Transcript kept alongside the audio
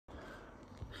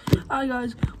Hi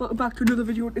guys, welcome back to another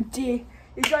video. Today,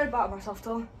 you're sorry about myself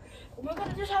though. We're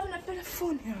gonna just having a bit of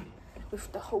fun here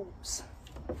with the hose.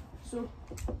 So,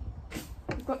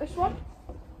 we've got this one.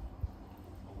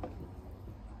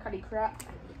 Caddy crap.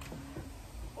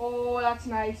 Oh, that's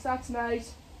nice, that's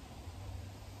nice.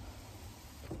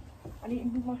 I need to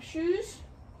move my shoes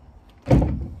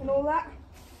and all that.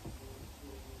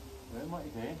 What are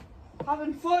you doing?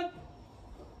 Having fun.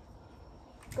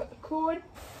 Got the cord.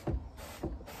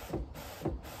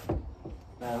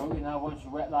 No, you know, once you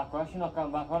wet that grass, you're not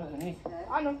going back on it, then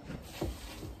I know.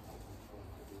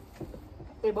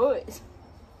 Hey boys.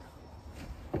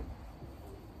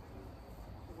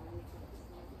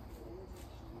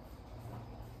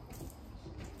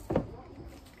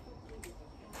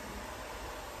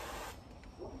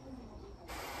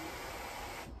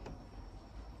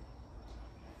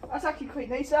 That's actually quite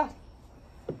nice, that.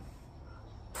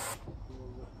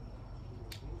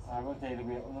 I will take the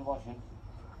weight on the washing.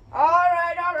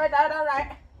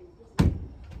 Alright.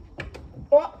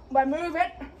 Oh, by moving.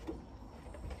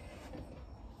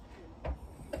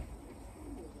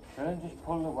 Then just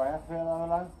pull the wire further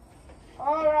along.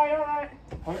 Alright.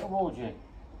 Pull it towards you.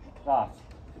 That.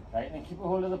 Right, and then keep a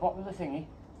hold of the bottom of the thingy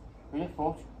with your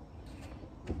foot.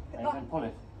 And then pull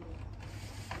it.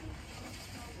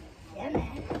 Yeah,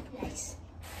 man. Nice.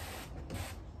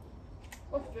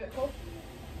 That's vertical.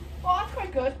 Oh, that's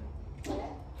quite good.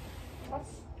 That's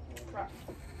crap.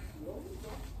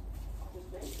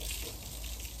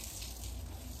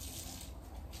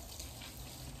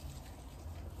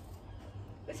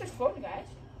 This is fun, guys.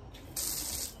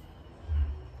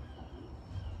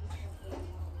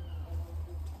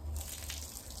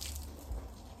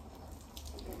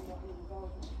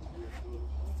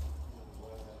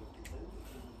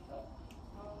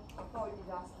 I thought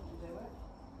you'd asked him to do it.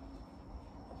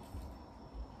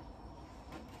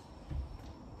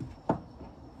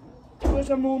 It was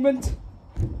a moment.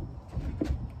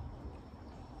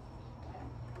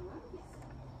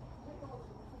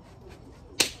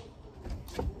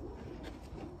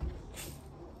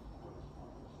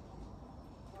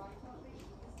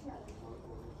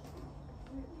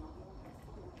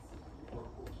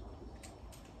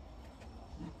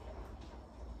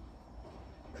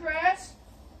 Chris?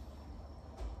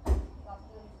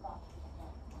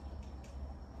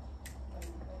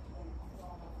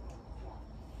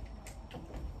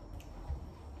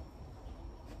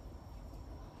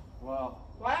 Well,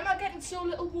 Why am I getting so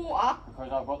little water?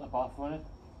 because I've got the bath running.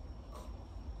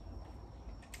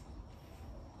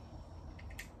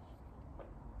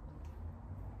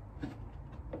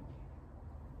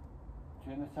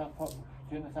 Turn the tap up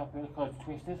really because it's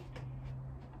twisted.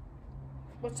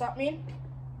 What's that mean?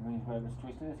 It means where it's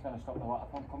twisted, it's going to stop the water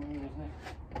from coming in, isn't it?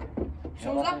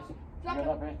 So You is that get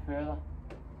that bit further.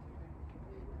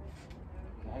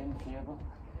 Behind the table.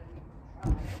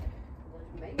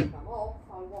 I'm off,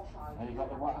 I'll wash out. And you've got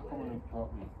the water coming in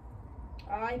properly.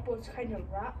 aye, but it's kind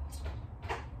of wrapped.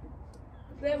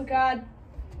 There we go.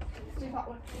 See if that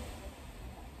works.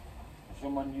 Is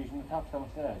someone using the taps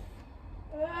downstairs?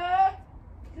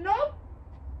 No.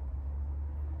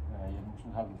 Yeah, you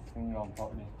mustn't have the thing on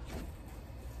properly.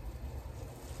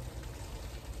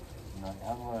 No, you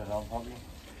haven't got it on properly.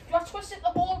 You have to twist it the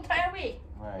whole entire way.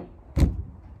 Right. You're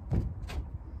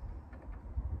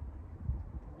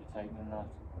tightening that.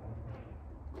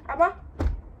 Abba?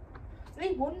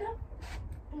 They wonder.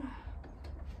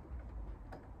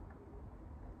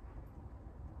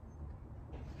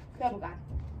 There we go.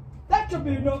 That should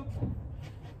be enough.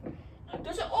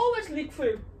 Does it always leak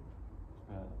through?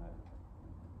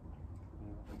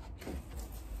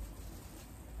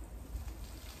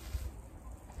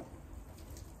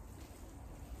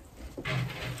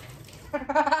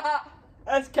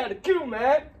 That's kind of cool,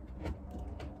 man.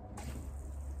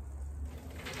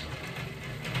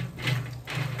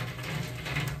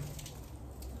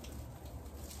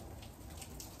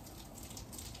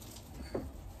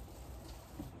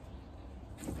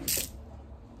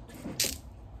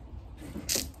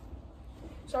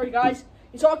 Sorry guys,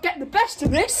 he's not getting the best of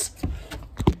this.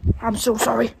 I'm so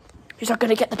sorry. He's not going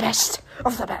to get the best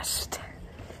of the best.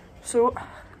 So,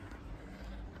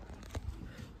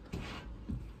 I'm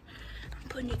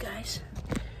putting you guys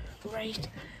right.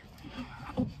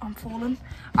 Oh, I'm falling.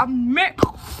 I'm there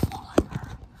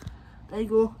you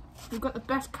go. We've got the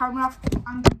best camera.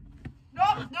 And no,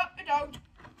 you don't.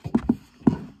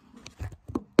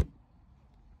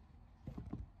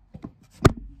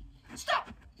 Stop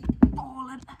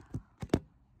falling.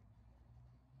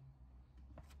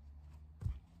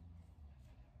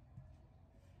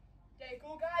 There you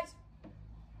go, guys.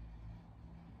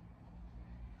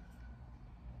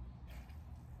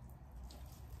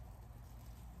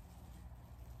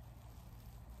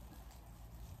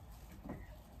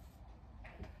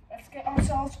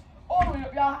 ourselves all the way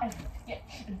up here and get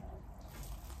chicken.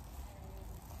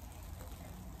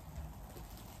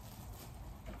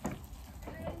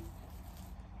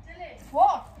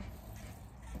 What?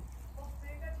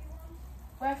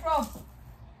 Where from?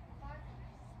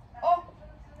 Oh.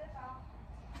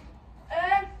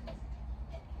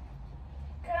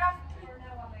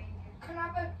 Can I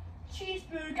have a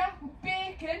cheeseburger with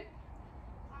bacon? Do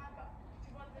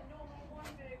you want the normal one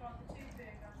burger or the two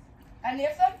burgers? Any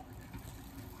of them?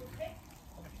 Okay.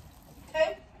 Two?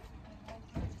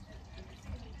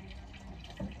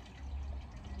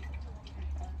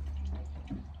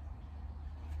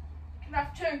 Can I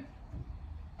have two?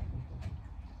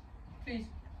 Please.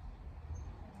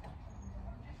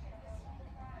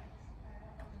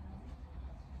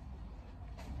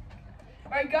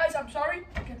 Right guys, I'm sorry.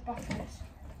 I'll get back to this.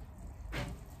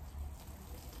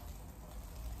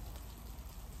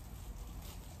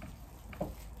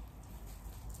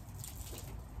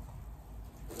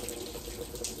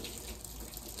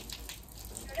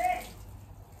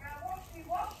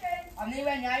 I'm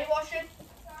leaving now, you washing?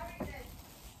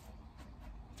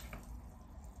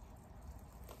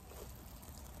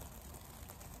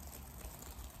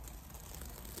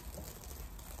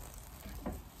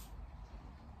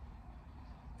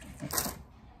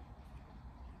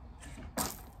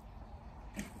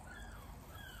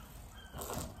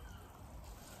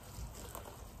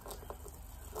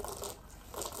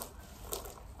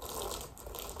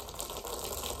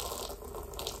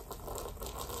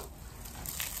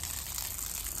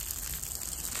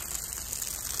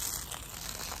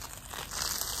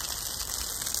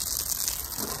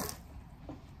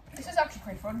 This is actually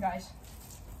quite fun, guys.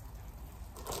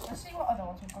 Let's see what other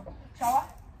ones we've got. Shower.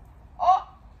 Oh!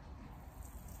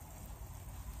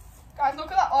 Guys,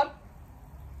 look at that one.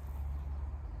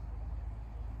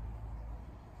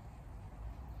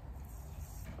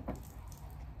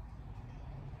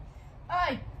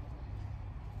 Hey!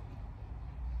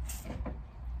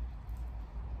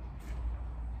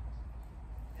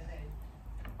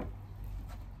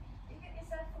 You get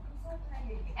yourself fucking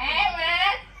something. Hey,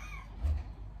 man!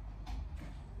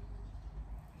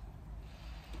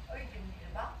 Oh, you can eat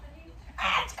a bath, didn't you?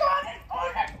 Ah, it's gone! It's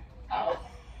gone! Oh.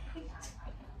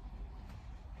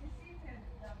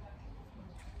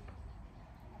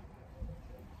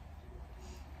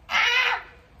 Ah!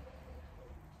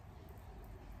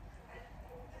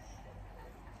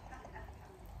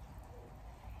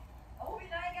 Oh, you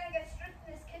know you're gonna get stripped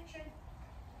in this kitchen.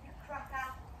 You cracker.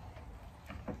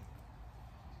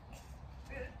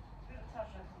 Bit of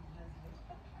touch up on this.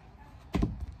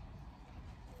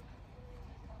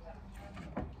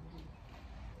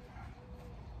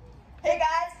 Hey,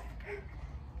 guys!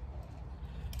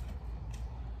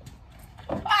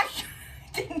 I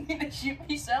didn't mean to shoot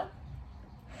myself.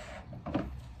 I'm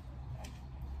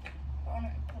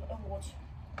gonna put it awards.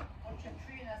 Watch your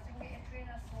trainers, didn't get your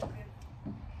trainers soaking.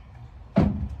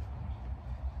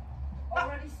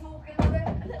 Already soaking, are they?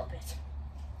 A little bit.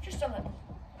 Just a little.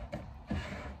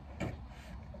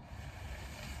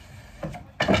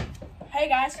 Hey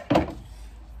guys.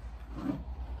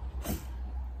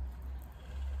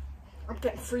 I'm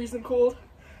getting freezing cold.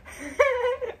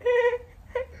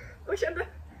 Wish I'd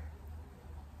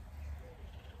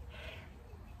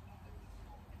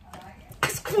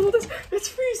It's cold, it's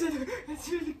freezing. It's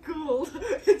really cold.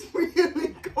 It's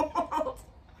really cold.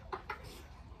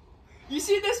 You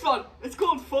see this one? It's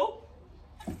called Full.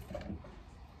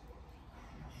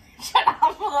 Shut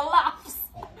up for the laughs.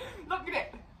 Look at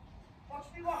it. Watch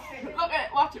me wash it. Look at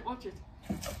it. Watch it. Watch it.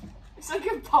 It's like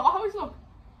a powerhouse. Look.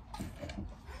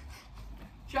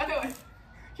 Should I do it?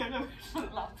 Should I do it for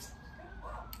the laughs?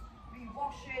 Me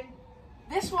washing.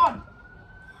 This one.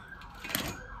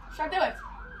 Should I do it?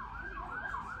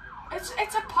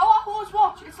 It's a power hose.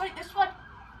 Watch. It's like this one.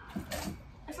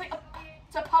 It's like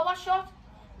it's a power shot.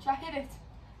 Should I hit it?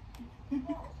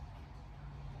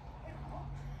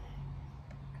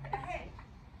 Hey.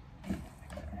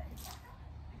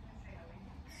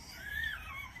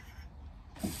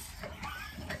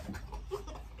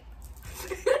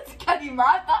 Can you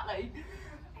mad that like?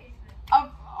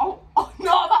 Oh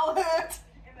no, that'll hurt.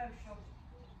 Emotional.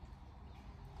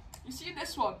 You see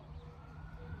this one?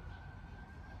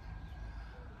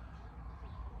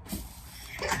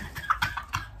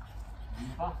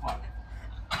 Back one.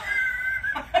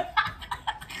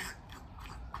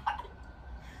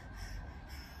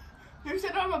 Who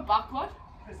said I'm a backward?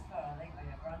 Christopher, I think, or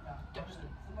your granddad.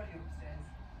 Somebody upstairs.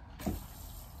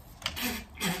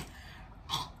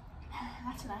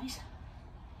 That's nice.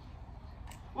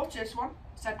 Watch this one.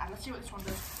 Let's see what this one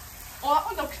does. Oh, that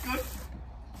one looks good.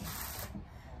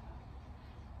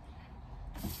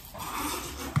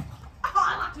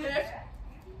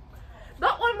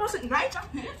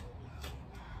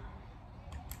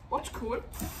 What's cool?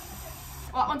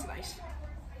 Oh, that one's nice.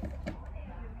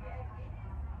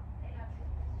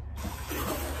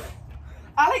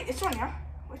 I like this one, yeah.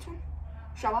 Which one?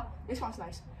 Shower. This one's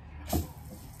nice.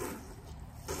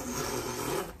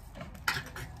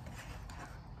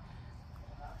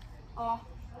 Oh.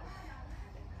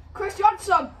 Chris, you want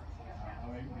some?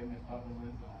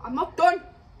 I'm not done.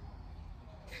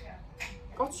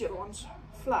 What's the other ones?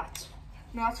 Flat.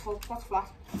 No, that's full. What's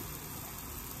flat?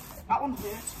 That one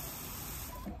hurts.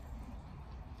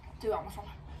 Do that one.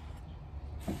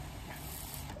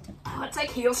 Oh, it's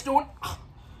like hailstone.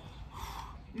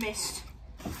 Missed.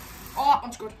 Oh, that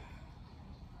one's good.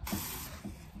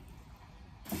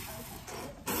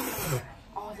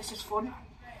 Oh, this is fun.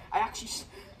 I actually,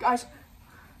 guys,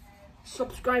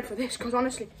 subscribe for this, because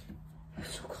honestly,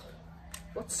 it's so cool.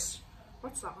 What's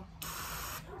that one?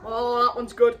 Oh, that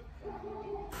one's good.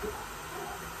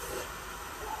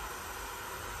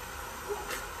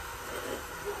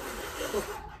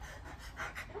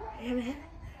 Yeah, man.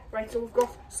 Right, so we've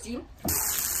got steam.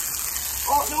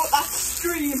 Oh no, that's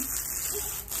stream.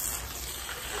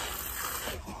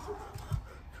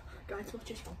 Guys, watch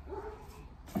this one.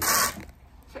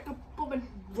 It's like a bobbing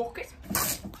rocket.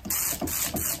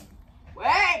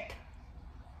 Wait!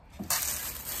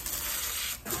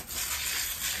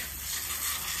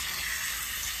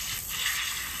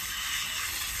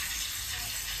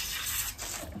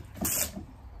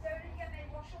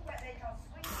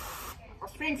 I'll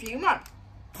scream for you, man.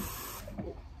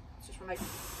 Oh, it's just one like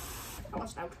that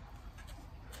one's out.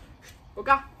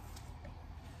 Okay.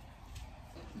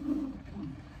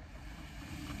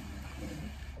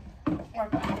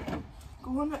 Right,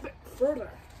 go on a bit further.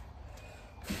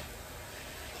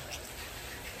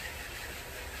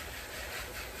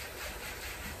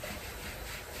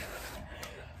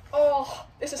 Oh,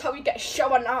 this is how we get a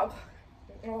shower now.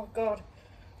 Oh god.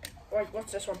 Right,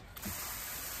 what's this one?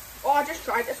 Oh, I just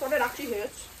tried this one, it actually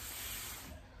hurts.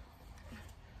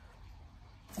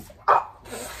 Ah.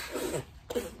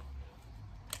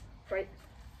 Right.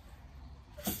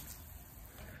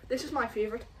 This is my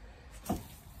favourite.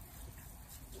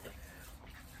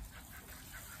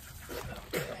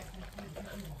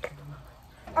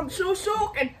 I'm so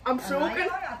soaking. I'm soaking.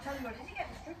 I'll tell you what, did you get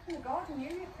the strip in the garden?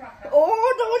 You cracker. Oh,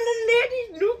 no, the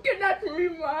lady's looking at me,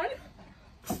 man.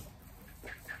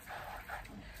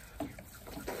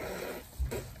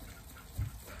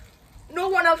 No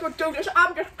one else would do this.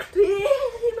 I'm just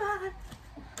crazy, man.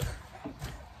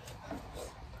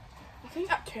 I think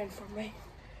that turned from me.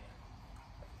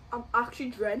 I'm actually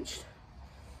drenched.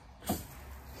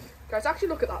 Guys, actually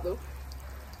look at that though.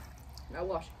 Now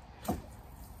watch.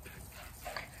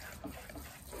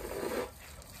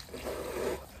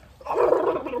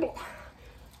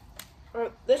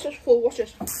 This is full. Watch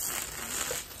this.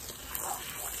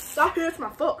 That hurts my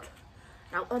foot.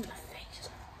 Now on my face.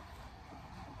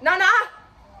 Nana!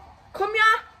 Come here!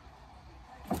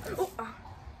 Oh,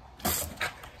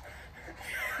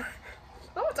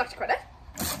 oh, it's actually quite nice.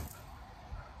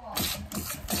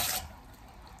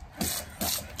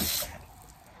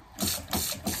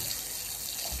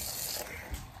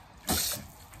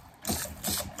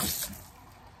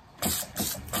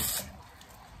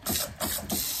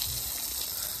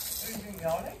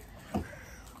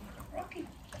 Rocky.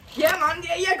 Yeah, man,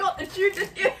 yeah, you got the shoot,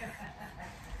 didn't you?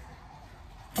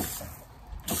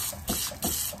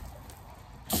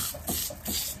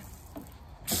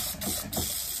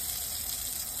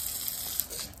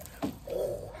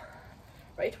 Oh.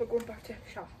 Right, we're going back to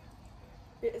shower.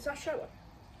 Is that shower?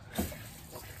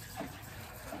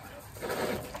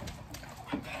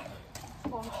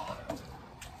 Oh.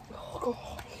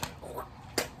 Oh.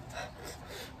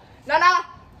 Nana!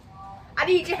 I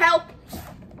need your help.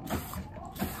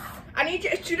 I need you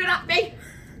to shoot it at me.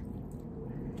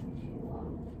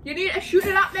 You need to shoot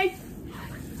it at me.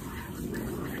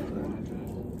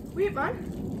 Wait,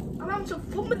 man. I'm having some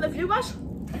fun with the viewers.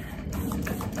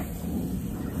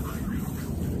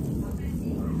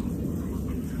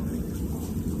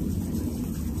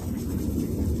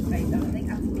 Right, I think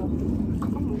that's enough.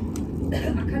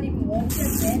 I can't even walk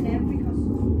there now because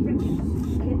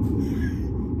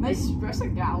Nice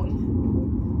dressing gown.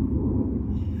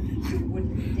 you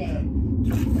wouldn't dare.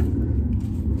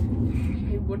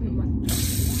 I wouldn't, man.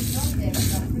 Not there,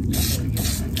 but I'm pretty sure you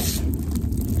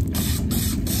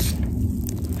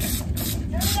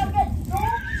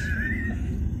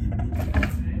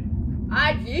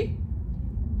Aggie?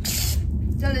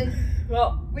 Dylan,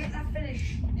 What? wait till I finish.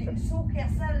 You can soak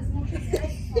yourself as much as you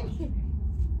like.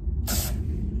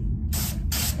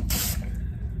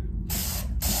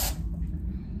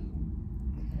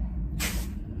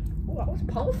 Oh, that was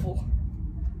powerful.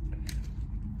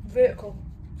 vertical.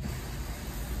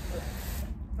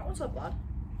 That one's not bad.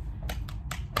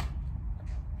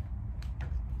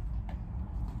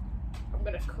 I'm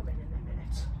gonna come in a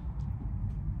minute.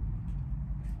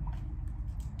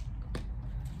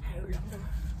 How long?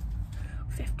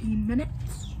 15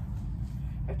 minutes.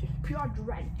 I just pure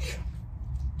drench.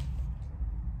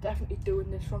 Definitely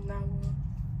doing this from now on.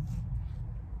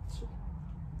 So,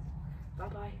 bye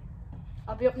bye.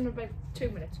 I'll be up in about 2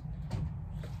 minutes.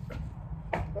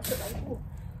 What's it like? Ooh.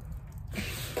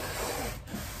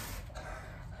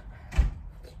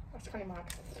 That's kind of mad.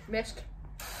 Missed.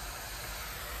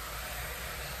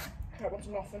 That one's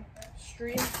nothing.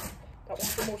 Stream. That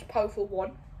one's the most powerful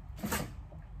one.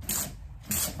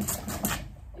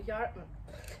 You got it?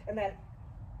 And then.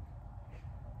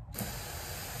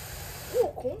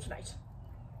 Oh, corn's nice.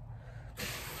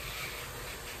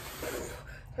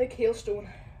 Like hailstone.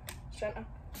 Centre.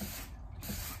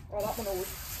 Oh, that one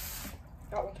always.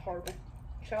 That one's horrible.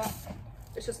 Shut up.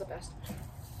 This is the best.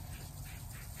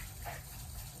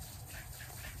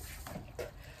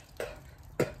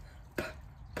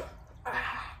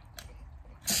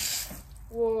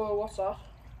 Whoa, what's that?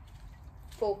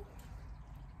 Full.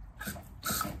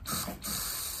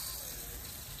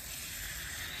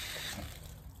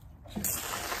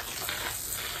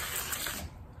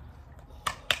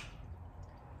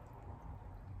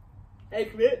 Hey,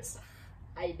 Chris.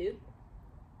 How you doing?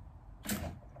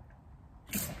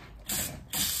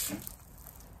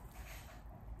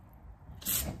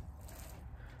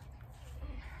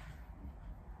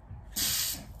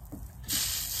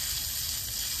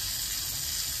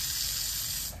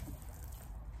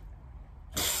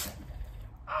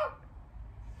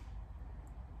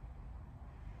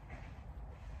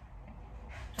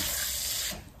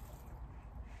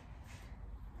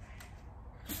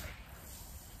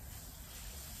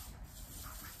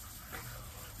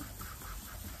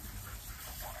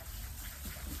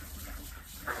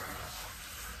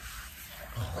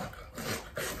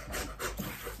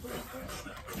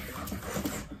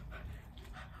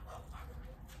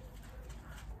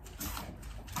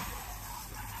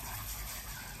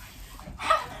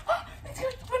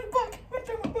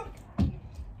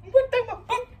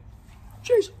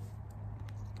 Cheers.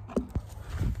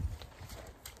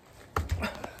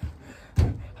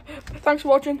 Thanks for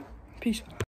watching. Peace.